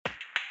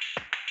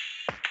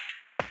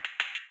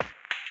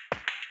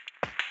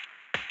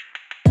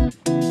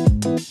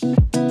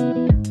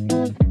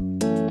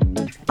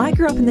I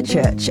grew up in the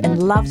church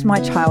and loved my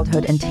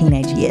childhood and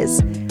teenage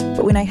years.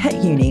 But when I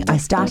hit uni, I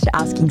started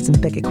asking some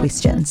bigger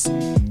questions.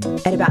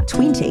 At about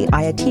 20,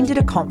 I attended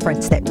a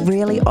conference that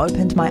really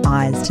opened my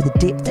eyes to the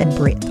depth and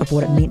breadth of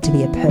what it meant to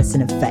be a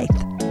person of faith.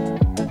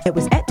 It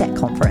was at that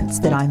conference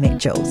that I met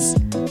Jules.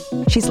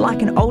 She's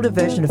like an older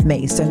version of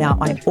me, so now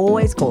I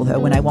always call her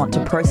when I want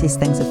to process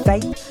things of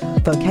faith,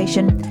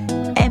 vocation,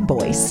 and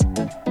boys.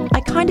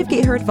 I kind of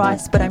get her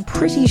advice, but I'm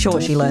pretty sure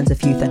she learns a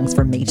few things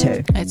from me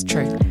too. It's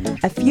true.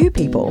 A few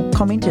people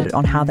commented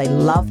on how they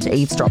love to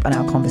eavesdrop on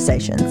our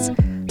conversations.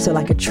 So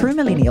like a true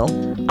millennial,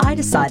 I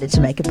decided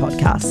to make a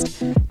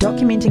podcast,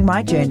 documenting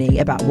my journey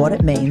about what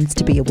it means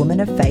to be a woman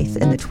of faith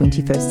in the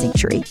 21st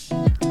century.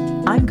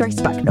 I'm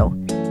Grace Bucknell,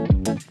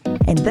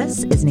 and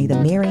this is Neither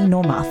Mary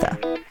nor Martha.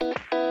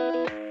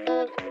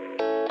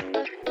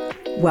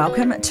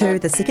 Welcome to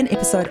the second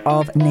episode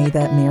of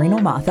Neither Mary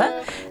nor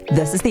Martha.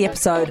 This is the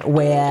episode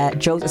where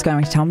Jules is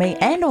going to tell me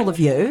and all of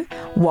you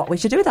what we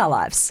should do with our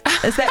lives.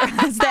 Is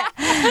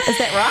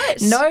that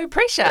right? No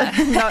pressure.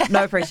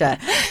 No pressure.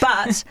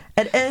 But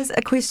it is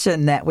a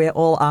question that we're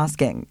all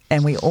asking,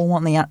 and we all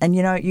want the answer. And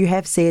you know, you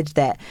have said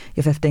that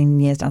you're 15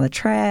 years down the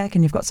track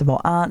and you've got some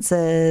more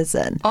answers.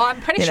 And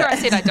I'm pretty sure I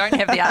said I don't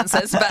have the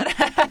answers, but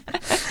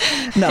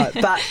no.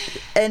 But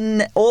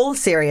in all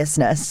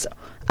seriousness,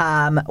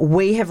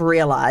 we have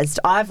realised,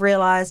 I've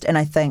realised, and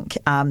I think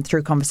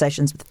through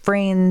conversations with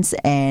friends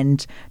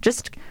and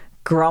just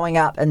growing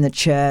up in the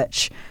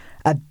church,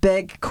 a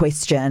big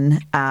question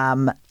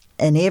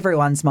in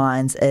everyone's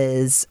minds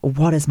is,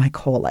 what is my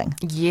calling?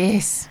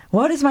 Yes.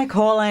 What is my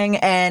calling?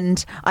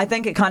 And I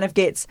think it kind of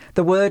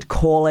the word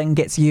calling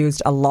gets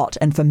used a lot.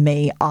 And for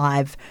me,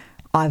 I've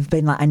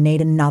been like, I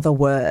need another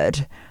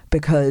word.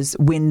 Because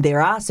when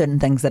there are certain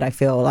things that I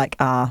feel like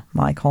are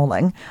my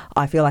calling,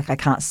 I feel like I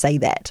can't say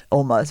that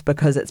almost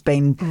because it's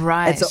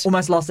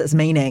almost lost its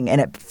meaning and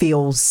it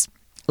feels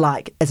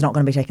like it's not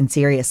going to be taken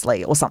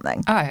seriously or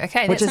something. Oh,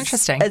 okay. That's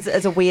interesting.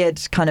 It's a weird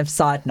kind of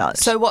side note.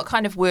 So what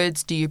kind of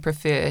words do you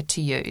prefer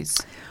to use?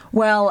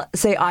 Well,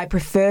 see, I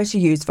prefer to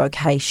use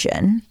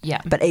vocation.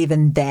 Yeah. But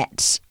even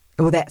that,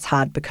 that's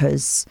hard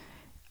because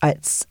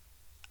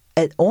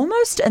it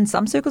almost in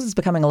some circles is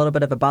becoming a little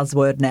bit of a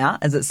buzzword now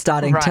as it's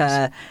starting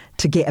to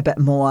get a bit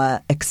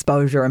more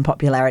exposure and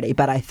popularity,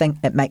 but I think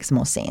it makes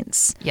more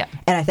sense. Yeah.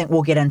 And I think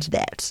we'll get into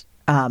that.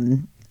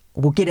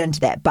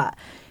 But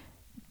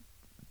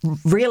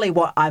really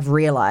what I've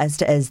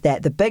realised is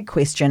that the big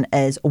question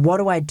is, what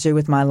do I do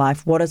with my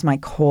life? What is my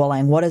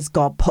calling? What has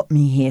God put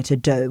me here to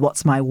do?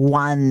 What's my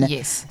one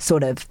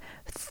sort of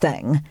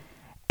thing?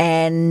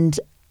 And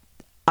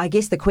I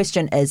guess the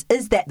question is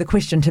that the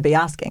question to be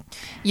asking?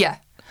 Yeah.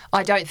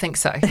 I don't think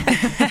so.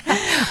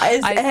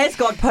 Has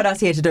God put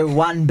us here to do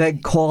one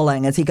big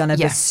calling? Is he going to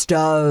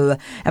bestow?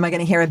 Am I going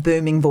to hear a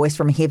booming voice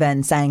from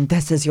heaven saying,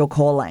 this is your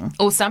calling?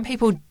 Or some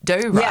people do,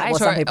 right? Yeah, well,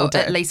 some people do.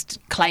 At least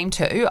claim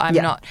to. I'm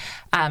not...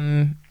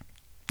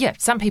 Yeah,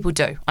 some people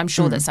do. I'm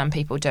sure that some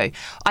people do.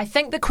 I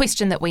think the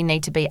question that we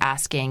need to be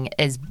asking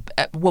is,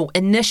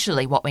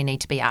 initially what we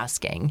need to be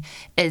asking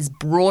is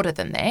broader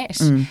than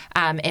that.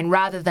 And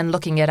rather than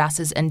looking at us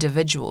as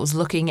individuals,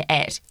 looking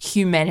at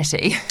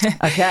humanity.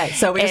 Okay,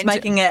 so we're just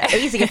making it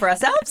easier for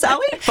ourselves, are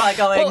we? By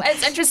going... Well,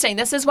 it's interesting.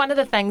 This is one of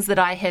the things that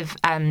I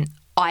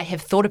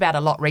have thought about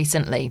a lot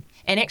recently,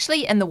 and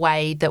actually in the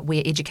way that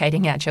we're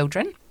educating our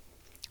children.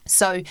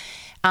 So...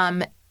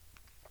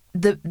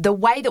 The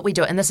way that we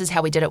do it, and this is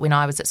how we did it when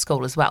I was at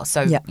school as well.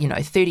 So,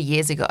 30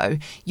 years ago,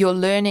 you're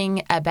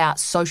learning about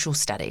social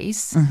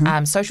studies,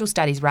 social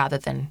studies rather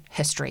than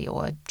history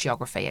or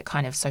geography. It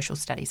kind of social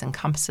studies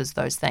encompasses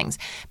those things.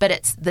 But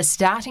it's the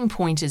starting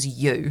point is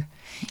you.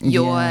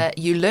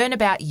 You learn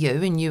about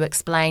you and you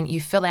explain, you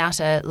fill out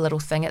a little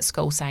thing at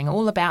school saying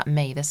all about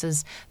me. This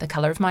is the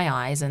colour of my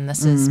eyes and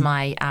this is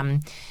my...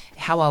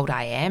 how old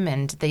I am,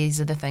 and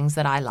these are the things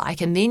that I like,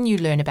 and then you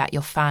learn about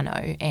your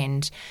whānau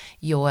and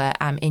your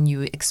and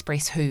you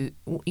express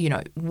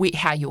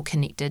how you're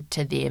connected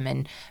to them,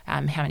 and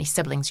how many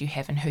siblings you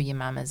have, and who your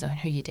mum is, and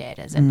who your dad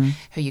is, and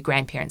who your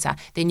grandparents are.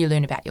 Then you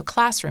learn about your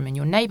classroom and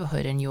your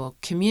neighbourhood and your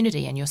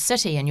community and your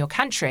city and your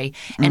country,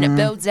 and it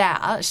builds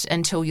out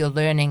until you're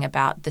learning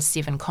about the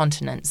 7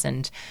 continents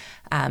and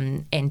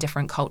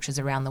different cultures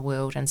around the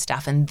world and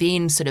stuff, and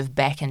then sort of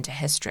back into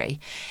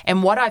history.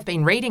 And what I've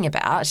been reading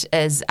about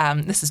is,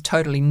 this is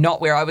totally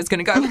not where I was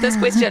going to go with this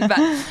question, but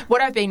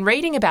what I've been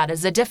reading about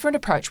is a different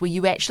approach where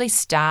you actually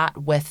start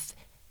with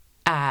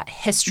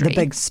history.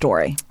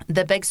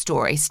 The big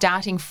story,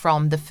 starting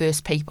from the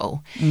first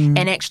people.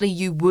 And actually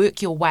you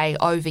work your way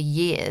over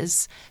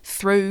years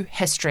through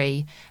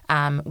history,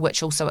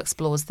 which also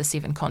explores the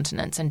 7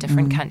 continents and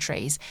different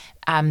countries,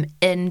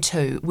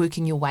 into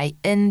working your way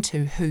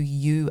into who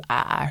you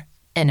are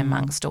in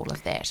amongst all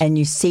of that. And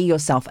you see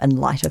yourself in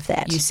light of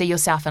that. You see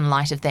yourself in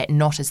light of that,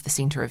 not as the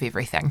centre of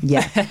everything.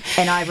 Yeah.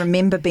 And I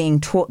remember being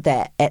taught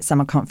that at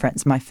summer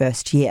conference my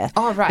first year.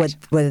 Oh, right.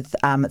 With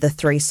the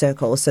 3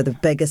 circles. So the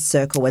biggest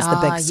circle was the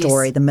big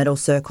story. Yes. The middle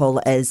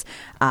circle is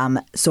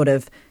sort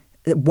of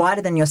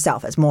wider than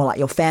yourself. It's more like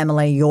your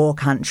family, your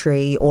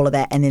country, all of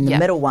that. And then the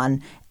middle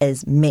one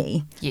is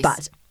me. Yes.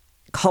 But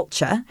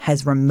culture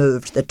has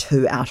removed the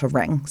two outer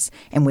rings,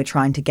 and we're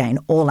trying to gain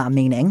all our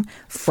meaning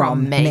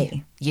from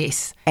me.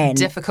 Yes. And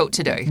difficult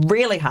to do.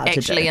 Really hard to do.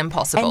 Actually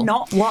impossible. And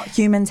not what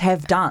humans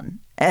have done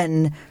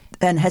in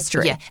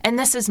history. Yeah, and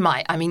this is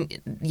I'm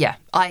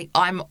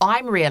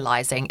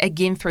realising,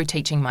 again through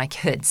teaching my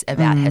kids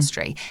about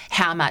history,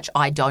 how much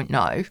I don't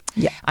know.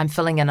 Yeah. I'm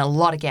filling in a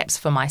lot of gaps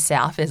for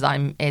myself as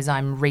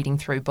I'm reading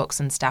through books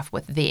and stuff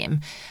with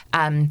them.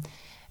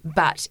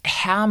 But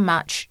how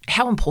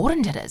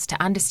important it is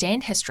to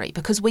understand history,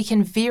 because we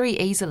can very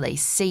easily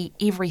see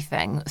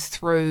everything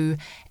through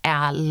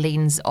our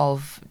lens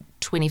of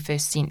 21st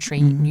century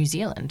New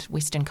Zealand,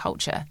 Western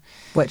culture.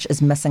 Which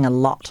is missing a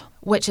lot.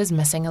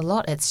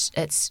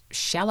 It's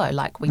shallow,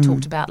 like we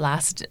talked about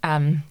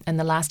in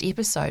the last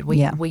episode.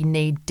 We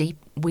need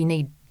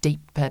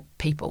deeper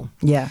people.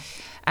 Yeah.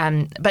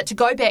 But to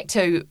go back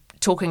to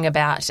talking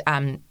about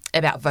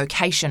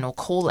vocation or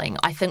calling,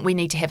 I think we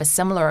need to have a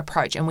similar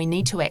approach, and we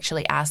need to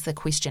actually ask the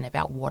question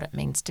about what it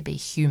means to be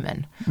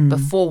human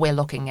before we're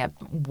looking at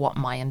what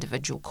my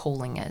individual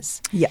calling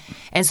is. Yeah.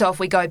 And so if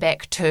we go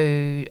back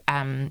to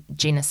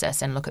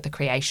Genesis and look at the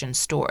creation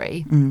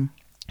story,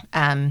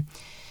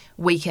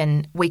 we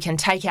can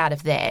take out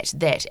of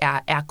that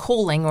our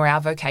calling or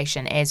our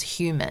vocation as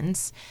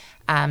humans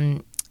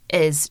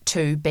is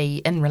to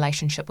be in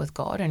relationship with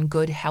God, and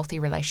good, healthy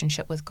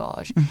relationship with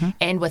God,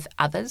 and with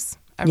others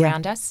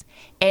around us,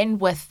 and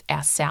with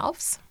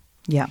ourselves,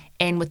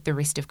 and with the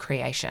rest of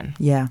creation.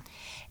 Yeah.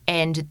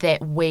 And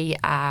that we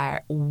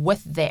are,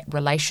 with that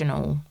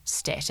relational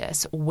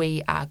status,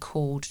 we are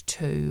called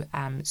to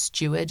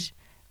steward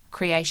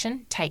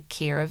creation, take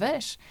care of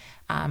it,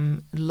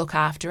 look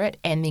after it,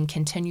 and then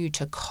continue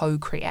to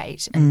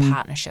co-create in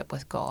partnership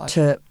with God.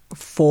 To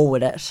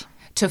forward it.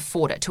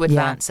 To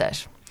advance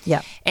it.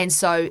 Yeah. And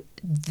so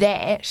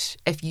that,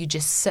 if you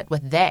just sit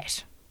with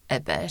that a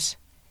bit,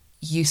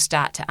 you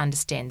start to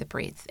understand the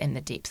breadth and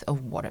the depth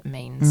of what it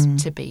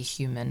means to be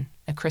human,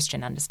 a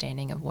Christian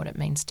understanding of what it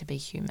means to be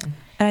human.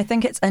 And I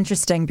think it's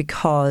interesting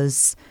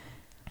because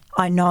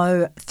I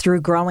know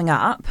through growing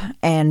up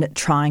and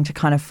trying to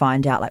kind of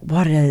find out like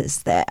what it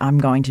is that I'm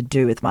going to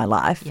do with my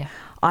life,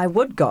 I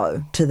would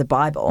go to the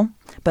Bible,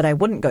 but I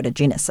wouldn't go to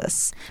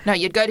Genesis. No,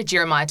 you'd go to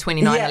Jeremiah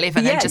 29:11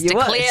 and just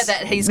declare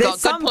that he's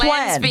got good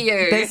plans for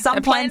you. There's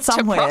some plan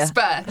somewhere. To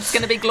prosper. It's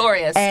going to be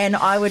glorious. And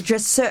I would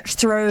just search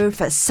through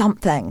for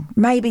something.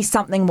 Maybe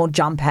something will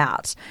jump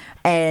out.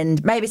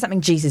 And maybe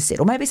something Jesus said,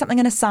 or maybe something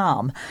in a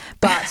psalm.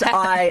 But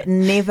I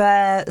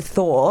never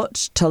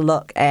thought to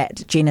look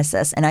at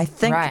Genesis. And I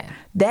think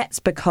that's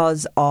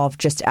because of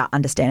just our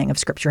understanding of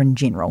Scripture in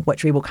general,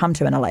 which we will come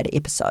to in a later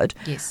episode.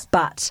 Yes.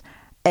 But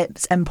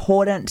it's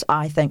important,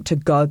 I think, to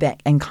go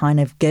back and kind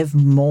of put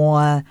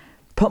more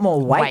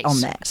weight on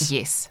that.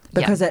 Yes.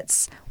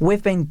 Because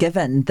we've been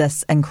given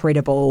this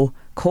incredible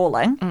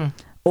calling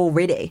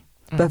already.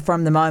 But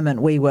from the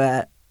moment we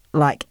were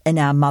like in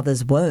our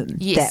mother's womb,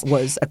 that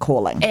was a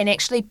calling. And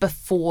actually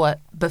before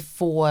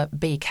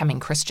becoming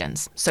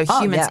Christians. So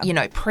humans,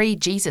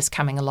 pre-Jesus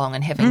coming along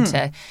and having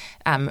to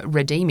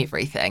redeem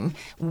everything,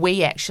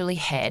 we actually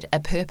had a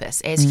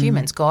purpose as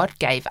humans. God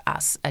gave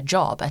us a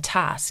job, a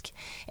task,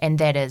 and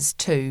that is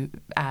to,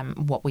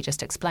 what we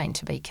just explained,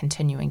 to be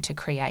continuing to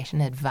create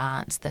and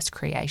advance this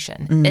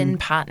creation in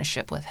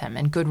partnership with Him,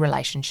 in good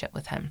relationship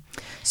with Him.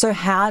 So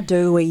how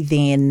do we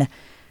then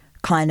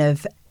kind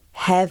of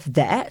have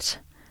that?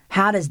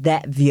 How does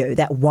that view,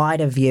 that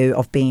wider view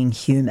of being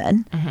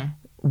human,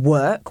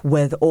 work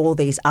with all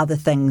these other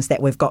things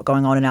that we've got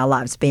going on in our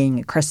lives, being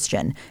a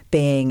Christian,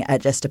 being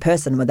just a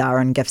person with our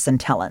own gifts and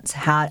talents?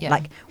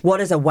 What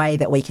is a way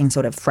that we can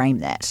sort of frame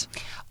that?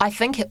 I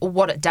think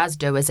what it does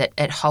do is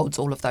it holds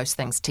all of those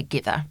things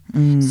together.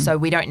 So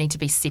we don't need to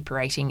be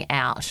separating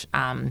out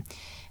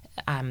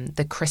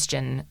the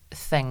Christian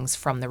things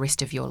from the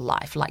rest of your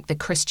life, like the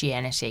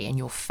Christianity and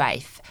your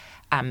faith.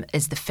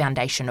 Is the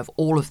foundation of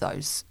all of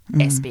those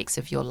aspects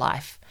of your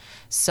life.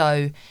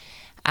 So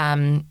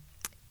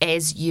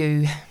as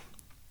you...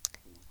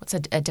 What's a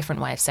different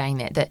way of saying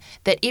that?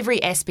 That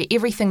every aspect,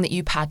 everything that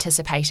you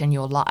participate in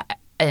your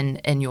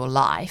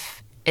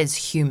life is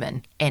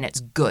human and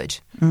it's good.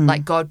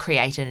 Like God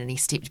created and He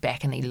stepped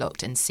back and He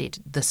looked and said,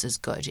 this is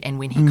good. And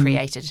when He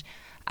created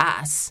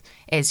us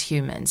as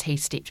humans, He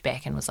stepped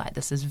back and was like,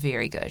 this is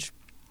very good.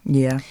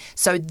 Yeah.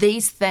 So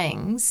these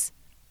things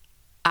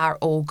are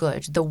all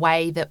good. The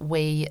way that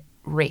we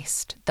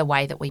rest, the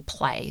way that we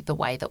play, the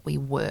way that we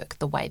work,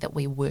 the way that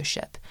we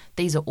worship,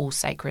 these are all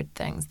sacred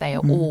things. They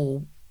are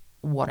all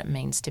what it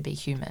means to be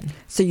human.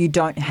 So you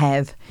don't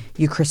have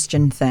your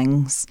Christian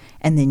things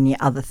and then your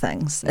other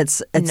things.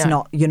 It's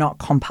not, you're not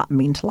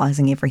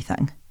compartmentalizing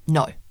everything.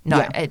 No.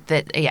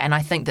 And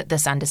I think that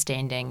this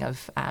understanding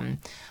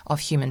of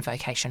human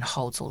vocation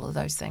holds all of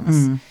those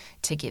things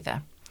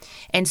together.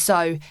 And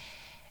so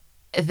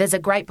There's a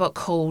great book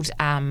called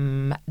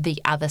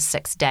The Other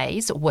 6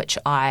 Days, which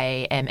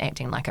I am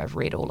acting like I've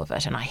read all of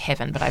it, and I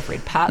haven't, but I've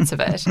read parts of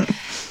it.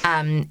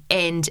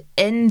 And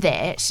in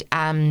that,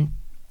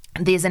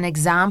 there's an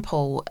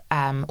example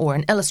or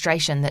an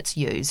illustration that's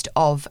used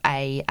of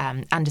a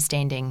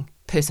understanding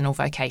personal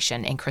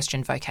vocation and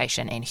Christian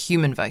vocation and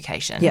human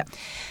vocation. Yeah.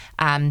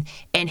 And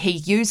he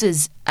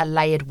uses a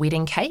layered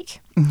wedding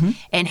cake.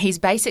 And he's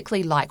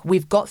basically like,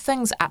 we've got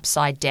things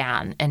upside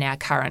down in our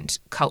current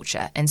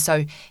culture. And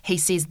so he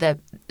says that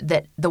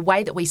the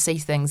way that we see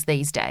things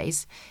these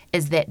days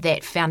is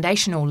that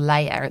foundational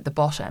layer at the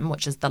bottom,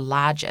 which is the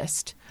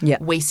largest,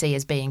 we see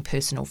as being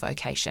personal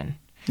vocation.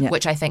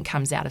 Which I think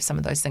comes out of some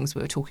of those things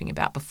we were talking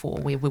about before,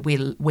 where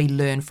we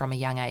learn from a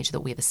young age that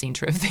we're the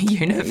centre of the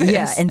universe.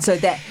 Yeah, and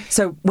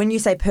so when you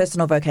say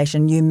personal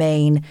vocation, you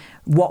mean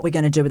what we're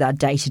going to do with our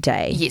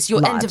day-to-day Yes,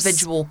 your lives.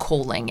 individual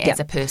calling as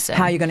a person.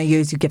 How you're going to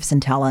use your gifts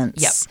and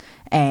talents.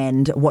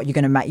 And what you're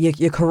going to make,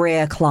 your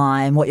career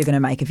climb, what you're going to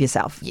make of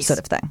yourself, sort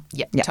of thing.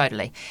 Yep,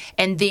 totally.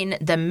 And then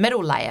the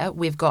middle layer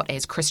we've got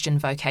as Christian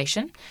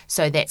vocation.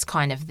 So that's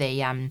kind of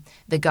the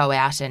go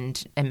out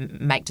and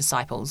make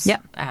disciples,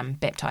 baptise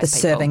the people.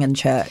 Serving in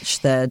church,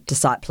 the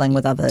discipling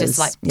with others.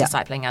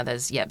 Discipling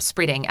others,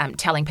 spreading,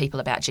 telling people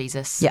about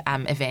Jesus,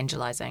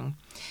 evangelising.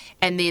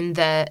 And then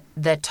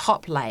the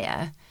top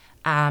layer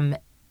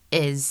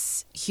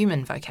is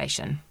human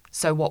vocation.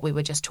 So what we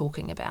were just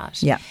talking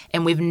about. Yeah.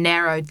 And we've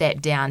narrowed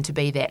that down to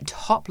be that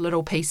top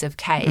little piece of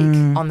cake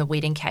on the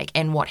wedding cake.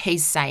 And what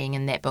he's saying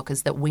in that book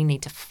is that we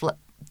need to flip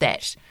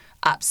that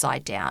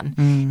upside down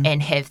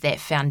and have that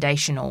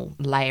foundational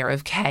layer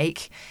of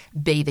cake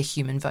be the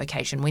human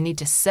vocation. We need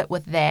to sit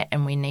with that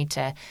and we need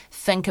to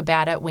think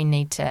about it. We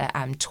need to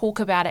talk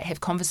about it,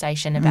 have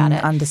conversation about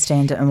it.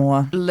 Understand it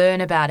more.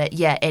 Learn about it,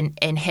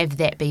 and have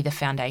that be the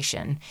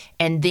foundation.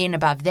 And then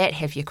above that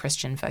have your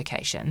Christian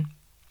vocation.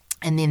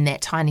 And then that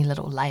tiny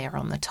little layer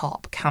on the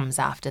top comes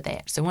after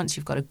that. So once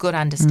you've got a good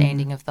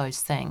understanding of those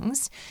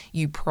things,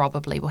 you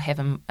probably will have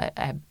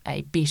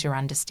a better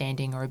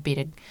understanding or a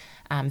better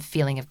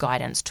feeling of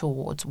guidance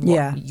towards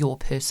what your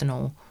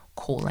personal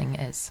calling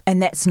is.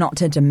 And that's not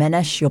to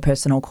diminish your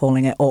personal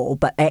calling at all,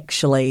 but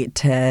actually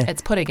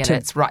it's putting it in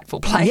its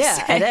rightful place.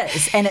 Yeah, it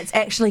is. And it's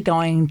actually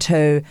going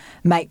to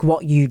make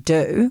what you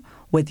do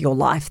with your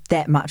life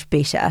that much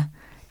better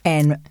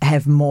and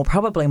have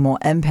probably more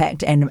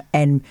impact,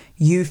 and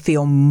you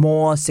feel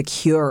more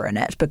secure in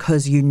it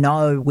because you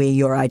know where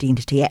your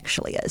identity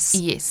actually is.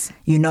 Yes.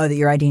 You know that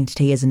your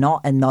identity is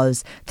not in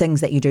those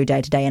things that you do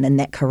day to day and in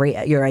that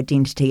career. Your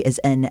identity is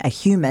in a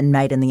human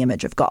made in the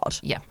image of God.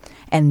 Yeah.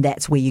 And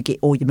that's where you get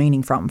all your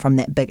meaning from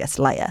that biggest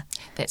layer.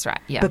 That's right,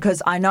 yeah.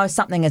 Because I know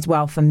something as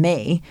well for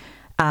me,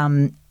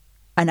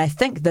 and I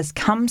think this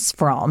comes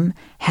from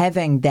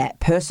having that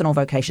personal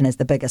vocation as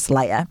the biggest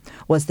layer,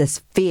 was this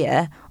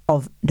fear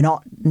of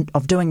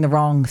doing the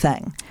wrong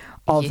thing,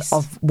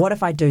 of what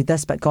if I do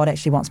this, but God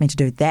actually wants me to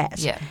do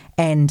that,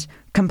 and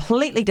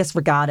completely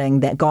disregarding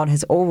that God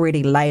has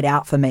already laid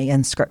out for me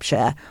in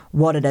Scripture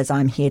what it is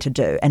I'm here to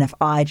do, and if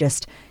I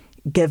just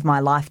give my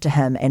life to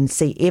Him and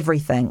see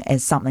everything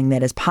as something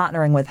that is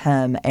partnering with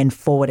Him and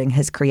forwarding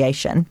His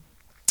creation,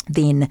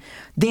 then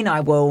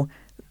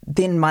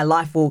my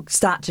life will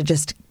start to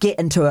just get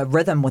into a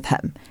rhythm with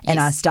Him, and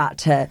I start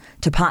to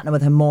partner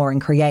with Him more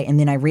and create, and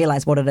then I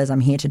realise what it is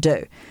I'm here to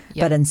do.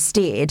 But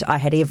instead, I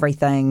had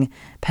everything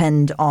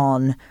pinned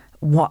on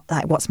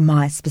what's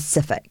my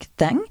specific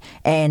thing,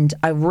 and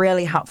a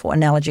really helpful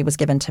analogy was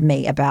given to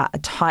me about a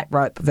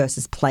tightrope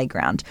versus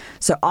playground.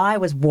 So I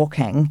was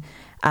walking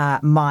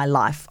my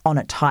life on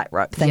a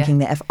tightrope, thinking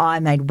that if I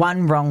made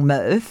one wrong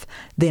move,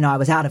 then I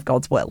was out of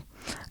God's will.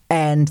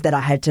 And that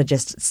I had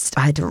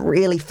to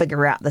really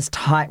figure out this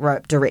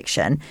tightrope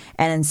direction,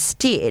 and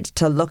instead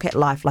to look at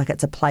life like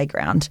it's a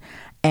playground.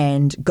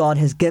 And God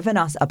has given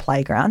us a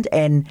playground,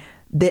 and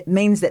that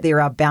means that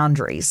there are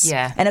boundaries.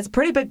 Yeah. And it's a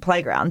pretty big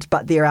playground,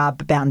 but there are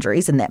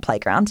boundaries in that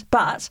playground.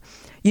 But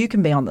you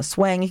can be on the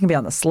swing, you can be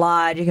on the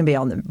slide, you can be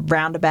on the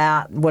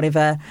roundabout,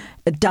 whatever.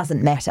 It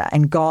doesn't matter.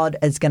 And God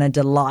is going to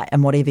delight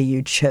in whatever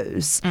you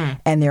choose.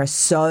 And there are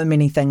so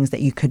many things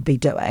that you could be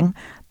doing,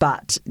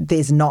 but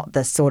there's not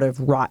this sort of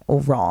right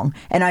or wrong.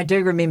 And I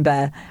do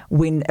remember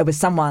when it was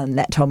someone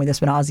that told me this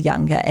when I was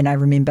younger, and I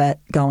remember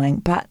going,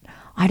 but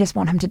I just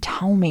want Him to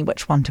tell me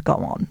which one to go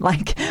on.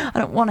 Like, I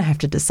don't want to have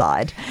to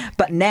decide.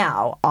 But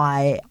now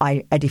I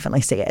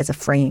definitely see it as a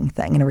freeing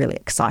thing and a really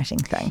exciting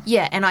thing.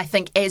 Yeah, and I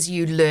think as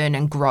you learn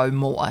and grow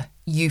more,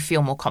 you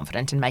feel more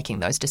confident in making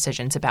those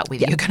decisions about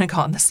whether you're going to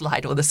go on the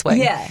slide or the swing.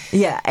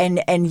 Yeah.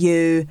 And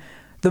you,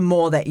 the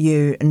more that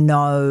you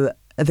know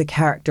the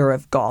character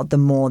of God, the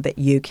more that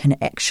you can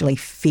actually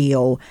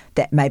feel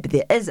that maybe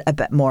there is a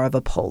bit more of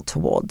a pull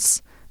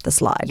towards the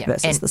slide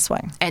versus the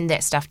swing. And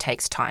that stuff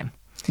takes time.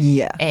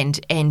 Yeah.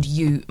 And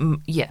you,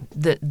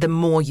 the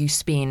more you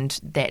spend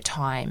that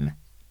time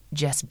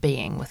just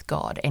being with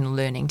God and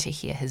learning to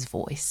hear His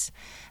voice,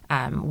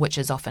 which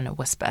is often a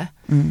whisper,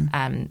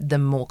 the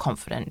more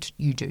confident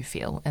you do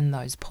feel in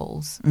those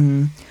pulls.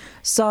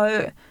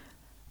 So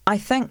I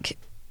think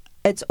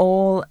it's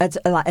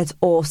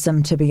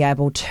awesome to be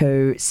able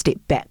to step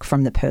back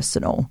from the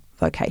personal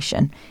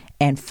vocation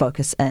and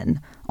focus in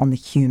on the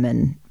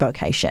human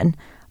vocation.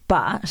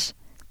 But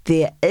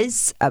there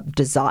is a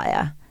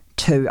desire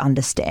to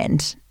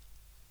understand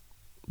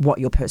what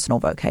your personal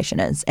vocation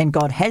is. And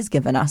God has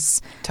given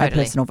us a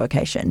personal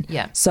vocation.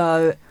 Yeah.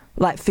 So,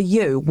 like, for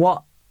you,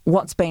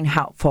 what's been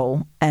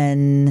helpful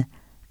in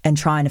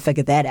trying to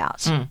figure that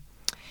out?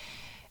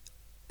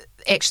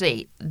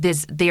 Actually,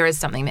 there is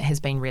something that has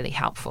been really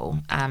helpful.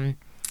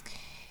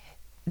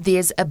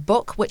 There's a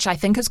book which I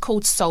think is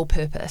called Soul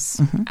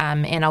Purpose,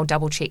 and I'll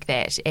double check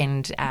that.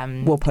 And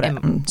we'll put it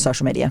on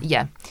social media.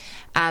 Yeah.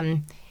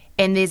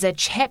 And there's a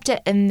chapter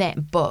in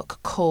that book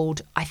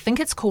called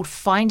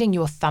Finding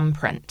Your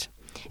Thumbprint.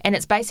 And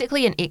it's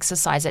basically an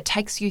exercise. It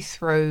takes you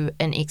through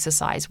an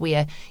exercise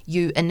where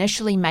you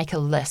initially make a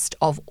list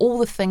of all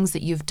the things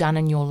that you've done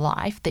in your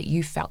life that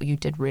you felt you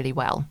did really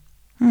well.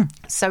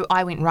 So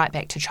I went right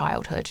back to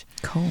childhood.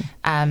 Cool.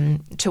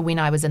 To when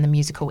I was in the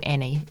musical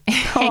Annie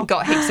and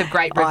got heaps of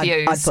great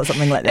reviews. I'd put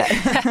something like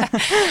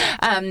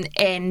that.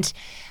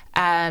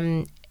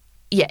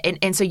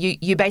 And so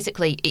you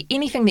basically,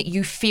 anything that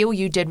you feel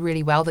you did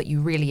really well, that you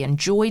really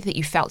enjoyed, that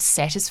you felt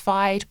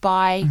satisfied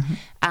by,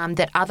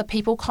 that other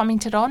people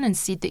commented on and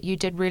said that you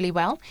did really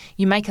well,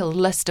 you make a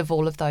list of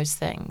all of those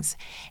things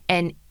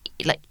and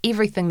like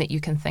everything that you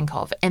can think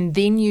of. And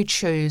then you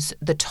choose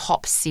the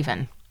top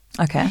 7.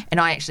 Okay. And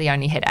I actually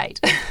only had 8.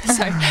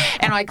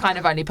 And I kind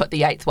of only put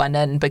the 8th one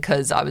in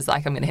because I was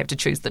like, I'm going to have to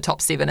choose the top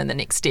 7 in the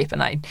next step,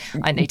 and I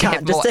need to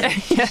have more.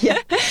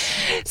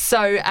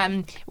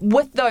 So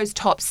with those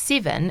top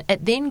 7,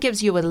 it then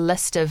gives you a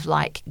list of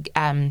like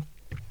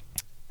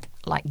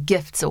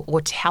gifts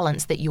or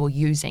talents that you're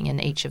using in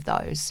each of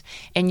those.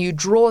 And you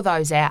draw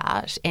those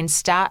out and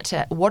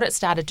what it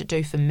started to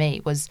do for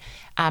me was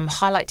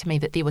highlight to me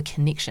that there were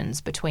connections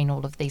between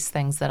all of these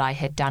things that I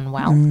had done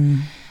well.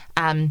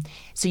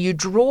 So you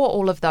draw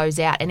all of those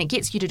out, and it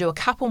gets you to do a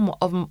couple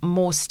of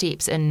more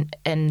steps in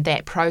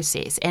that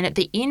process. And at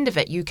the end of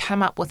it, you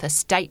come up with a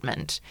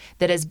statement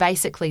that is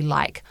basically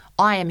like,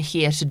 I am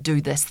here to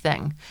do this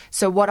thing.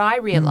 So what I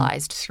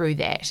realized through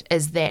that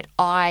is that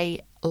I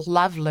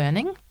love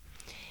learning,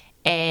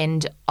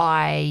 and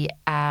I'm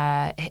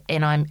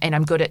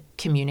good at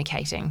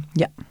communicating.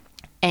 Yeah.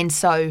 And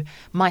so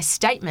my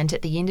statement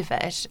at the end of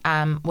it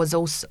was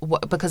also,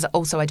 because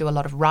also I do a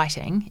lot of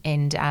writing,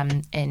 and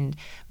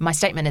my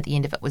statement at the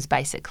end of it was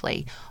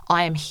basically,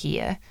 I am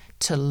here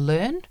to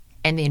learn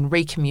and then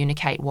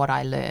re-communicate what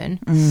I learn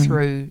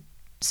through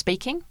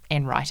speaking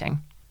and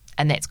writing.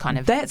 And that's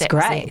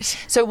great.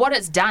 So what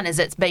it's done is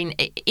it's been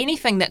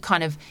anything that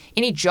kind of,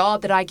 any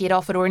job that I get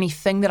offered or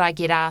anything that I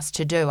get asked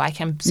to do, I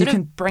can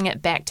bring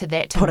it back to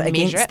that to put it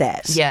measure against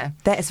that. Yeah.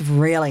 That is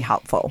really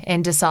helpful.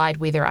 And decide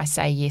whether I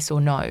say yes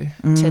or no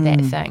to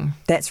that thing.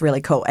 That's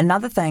really cool.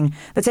 Another thing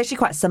that's actually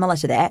quite similar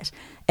to that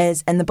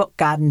is in the book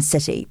Garden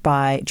City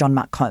by John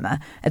Mark Comer.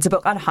 It's a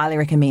book I'd highly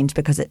recommend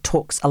because it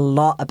talks a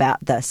lot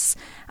about this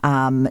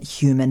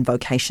human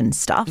vocation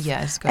stuff.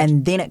 Yeah, it's good.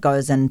 And then it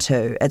goes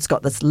into, it's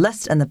got this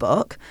list in the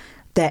book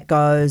that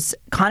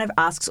kind of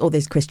asks all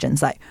these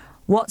questions like,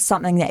 what's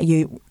something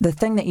the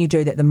thing that you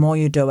do that the more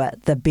you do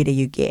it, the better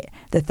you get?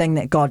 The thing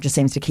that God just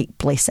seems to keep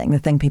blessing, the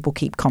thing people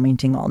keep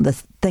commenting on, the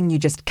thing you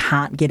just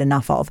can't get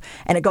enough of.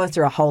 And it goes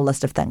through a whole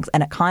list of things,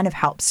 and it kind of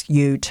helps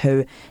you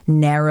to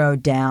narrow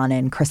down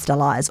and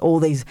crystallize all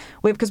these,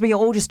 because we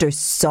all just do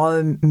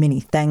so many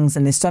things,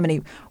 and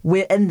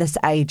we're in this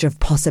age of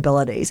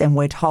possibilities, and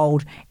we're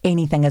told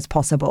anything is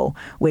possible.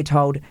 We're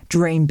told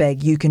dream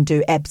big, you can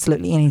do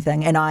absolutely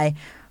anything. And I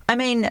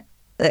mean,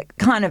 it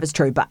kind of is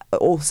true, but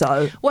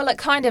also... Well, it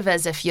kind of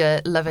is if you're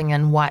living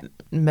in white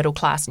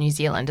middle-class New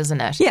Zealand, isn't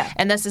it? Yeah.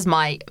 And this is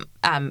my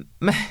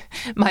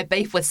my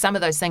beef with some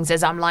of those things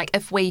is I'm like,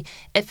 if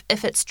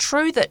it's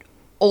true that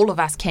all of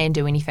us can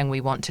do anything we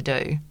want to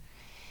do,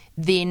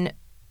 then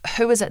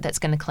who is it that's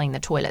going to clean the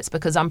toilets?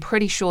 Because I'm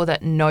pretty sure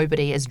that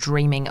nobody is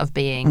dreaming of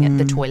being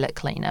the toilet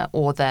cleaner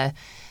or the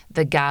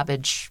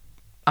garbage.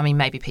 I mean,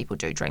 maybe people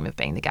do dream of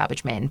being the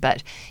garbage man,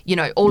 but,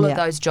 all of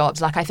those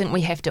jobs, like I think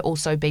we have to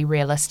also be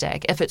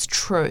realistic. If it's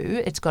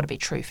true, it's got to be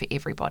true for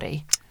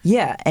everybody.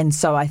 Yeah, and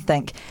so I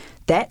think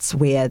that's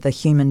where the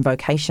human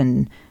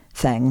vocation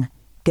thing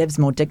gives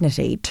more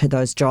dignity to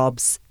those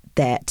jobs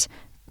that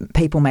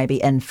people may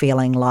be in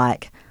feeling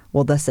like,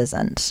 well, this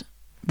isn't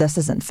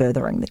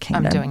furthering the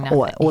kingdom. I'm doing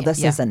nothing. Or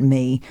this isn't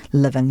me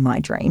living my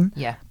dream.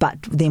 Yeah.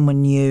 But then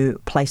when you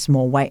place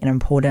more weight and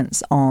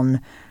importance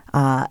on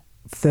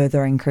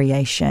furthering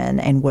creation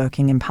and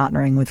working and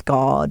partnering with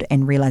God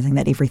and realizing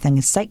that everything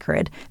is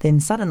sacred, then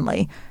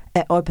suddenly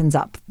it opens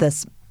up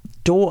this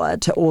door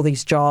to all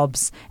these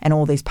jobs and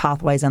all these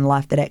pathways in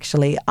life that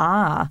actually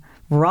are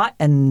right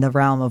in the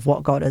realm of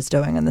what God is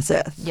doing in this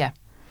earth. Yeah.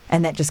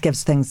 And that just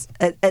gives things,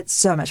 it's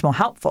so much more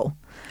helpful.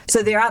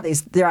 So there are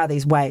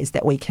these ways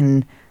that we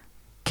can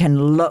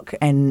look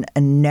and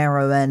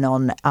narrow in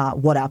on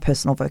what our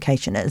personal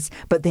vocation is.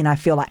 But then I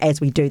feel like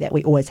as we do that,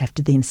 we always have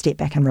to then step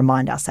back and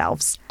remind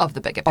ourselves of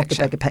the bigger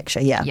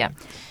picture. Yeah. Yeah.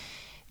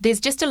 There's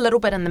just a little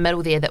bit in the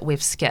middle there that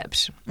we've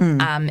skipped,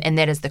 and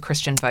that is the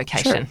Christian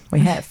vocation. True,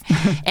 we have.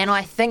 And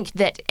I think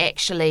that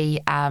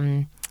actually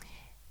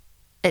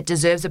it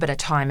deserves a bit of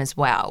time as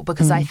well,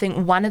 because I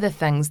think one of the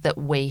things that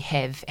we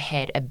have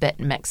had a bit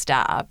mixed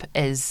up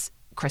is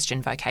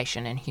Christian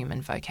vocation and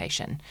human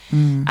vocation.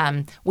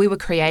 We were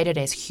created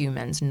as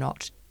humans,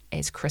 not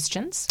as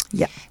Christians.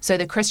 Yeah. So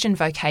the Christian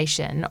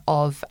vocation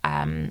of,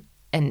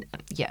 in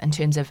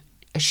terms of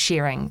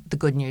sharing the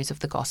good news of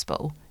the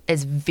gospel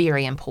is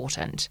very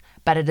important,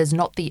 but it is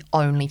not the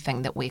only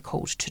thing that we're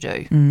called to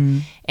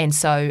do. And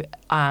so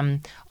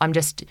I'm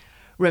just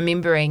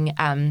remembering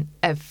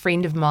a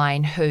friend of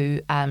mine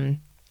who's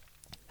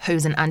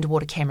an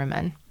underwater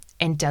cameraman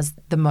and does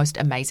the most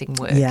amazing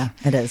work. Yeah,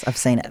 it is. I've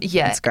seen it.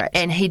 Yeah, it's great.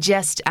 And he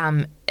just,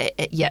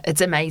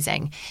 it's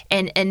amazing.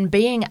 And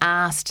being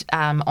asked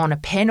on a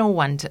panel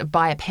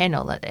by a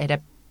panel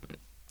at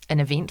an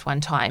event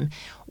one time,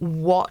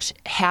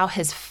 how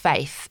his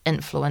faith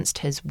influenced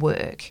his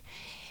work,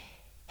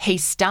 he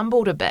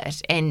stumbled a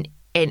bit and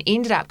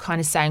ended up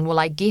kind of saying, well,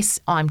 I guess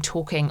I'm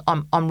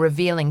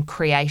revealing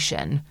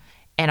creation,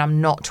 and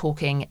I'm not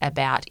talking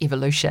about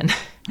evolution.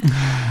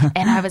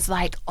 And I was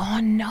like, oh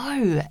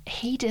no,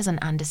 he doesn't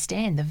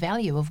understand the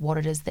value of what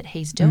it is that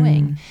he's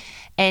doing.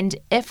 And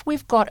if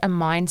we've got a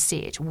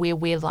mindset where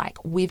we're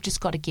like, we've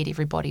just got to get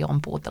everybody on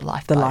board the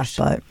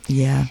lifeboat.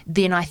 Yeah.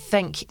 Then I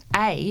think,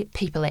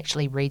 people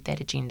actually read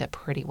that agenda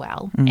pretty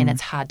well, and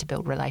it's hard to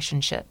build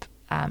relationship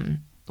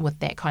with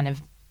that kind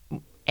of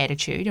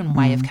attitude and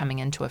way of coming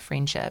into a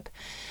friendship.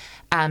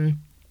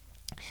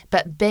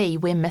 But B,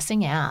 we're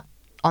missing out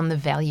on the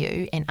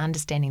value and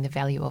understanding the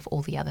value of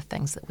all the other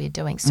things that we're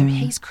doing. So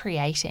he's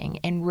creating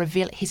and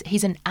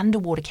he's an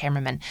underwater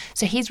cameraman.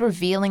 So he's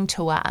revealing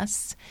to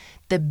us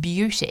the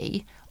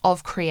beauty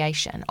of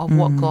creation, of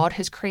what God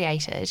has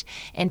created,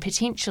 and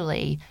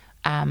potentially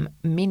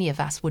many of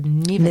us would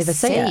never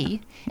see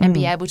and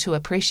be able to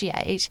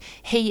appreciate.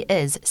 He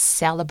is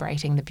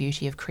celebrating the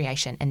beauty of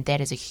creation, and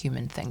that is a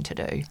human thing to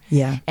do.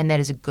 Yeah. And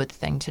that is a good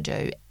thing to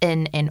do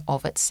in and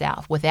of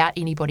itself, without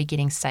anybody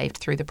getting saved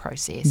through the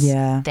process.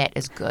 Yeah. That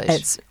is good.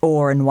 It's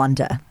awe and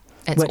wonder.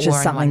 Which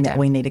is something that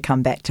we need to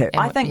come back to.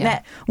 I think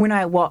that when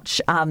I watch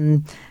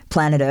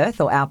Planet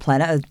Earth, or Our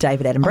Planet, of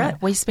David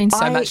Attenborough, we spend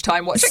so much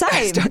time watching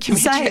those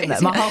documentaries.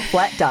 Same, my whole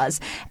flat does.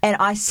 And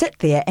I sit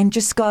there and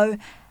just go,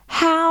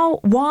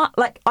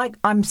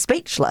 I'm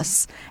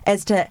speechless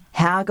as to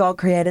how God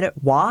created it,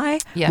 why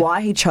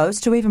he chose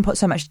to even put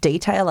so much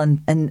detail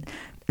in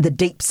the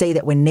deep sea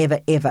that we're never,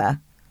 ever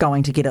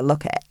going to get a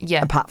look at,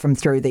 apart from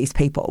through these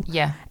people.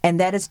 Yeah. And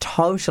that is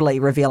totally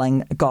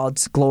revealing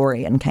God's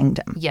glory and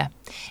kingdom. Yeah.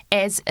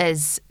 As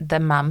is the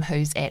mum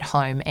who's at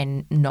home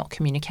and not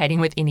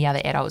communicating with any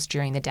other adults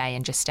during the day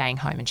and just staying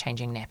home and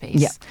changing nappies.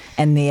 Yeah.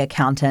 And the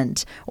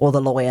accountant or the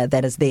lawyer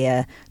that is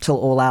there till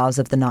all hours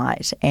of the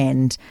night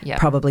and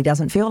probably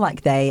doesn't feel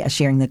like they are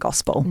sharing the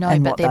gospel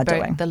in what they're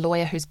doing. The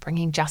lawyer who's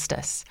bringing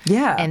justice.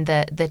 Yeah. And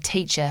the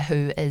teacher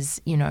who is,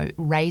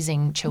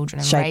 raising children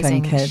and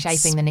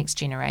shaping the next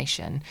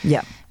generation.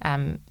 Yeah.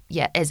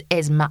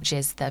 As much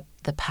as the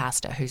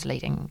pastor who's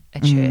leading a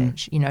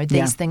church.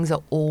 These things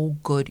are all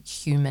good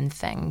human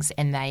things,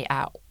 and they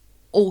are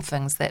all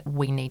things that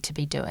we need to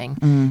be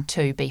doing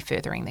to be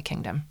furthering the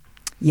kingdom.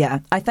 Yeah,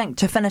 I think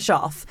to finish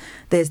off,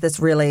 there's this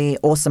really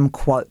awesome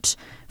quote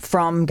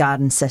from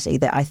Garden City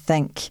that I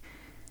think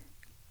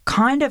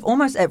kind of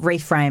almost it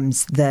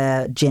reframes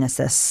the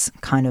Genesis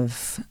kind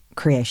of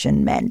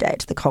creation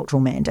mandate, the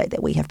cultural mandate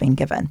that we have been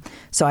given.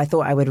 So I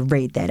thought I would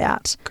read that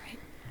out. Great.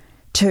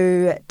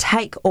 To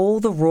take all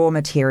the raw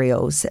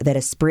materials that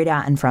are spread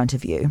out in front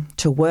of you,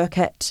 to work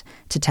it,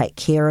 to take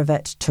care of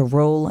it, to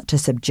rule, to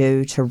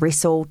subdue, to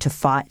wrestle, to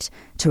fight,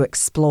 to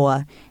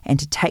explore, and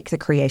to take the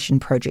creation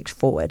project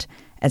forward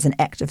as an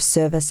act of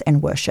service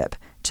and worship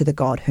to the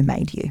God who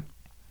made you.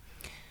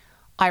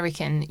 I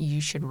reckon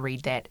you should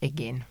read that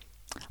again.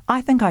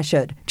 I think I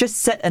should. Just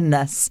sit in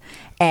this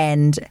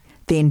and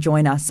then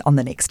join us on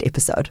the next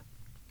episode.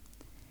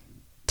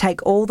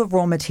 Take all the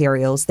raw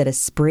materials that are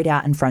spread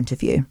out in front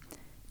of you,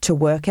 to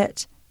work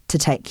it, to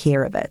take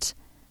care of it,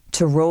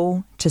 to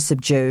rule, to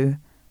subdue,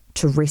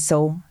 to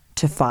wrestle,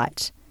 to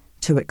fight,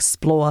 to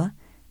explore,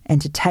 and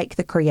to take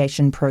the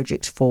creation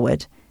project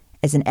forward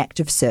as an act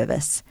of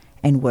service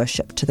and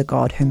worship to the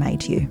God who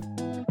made you.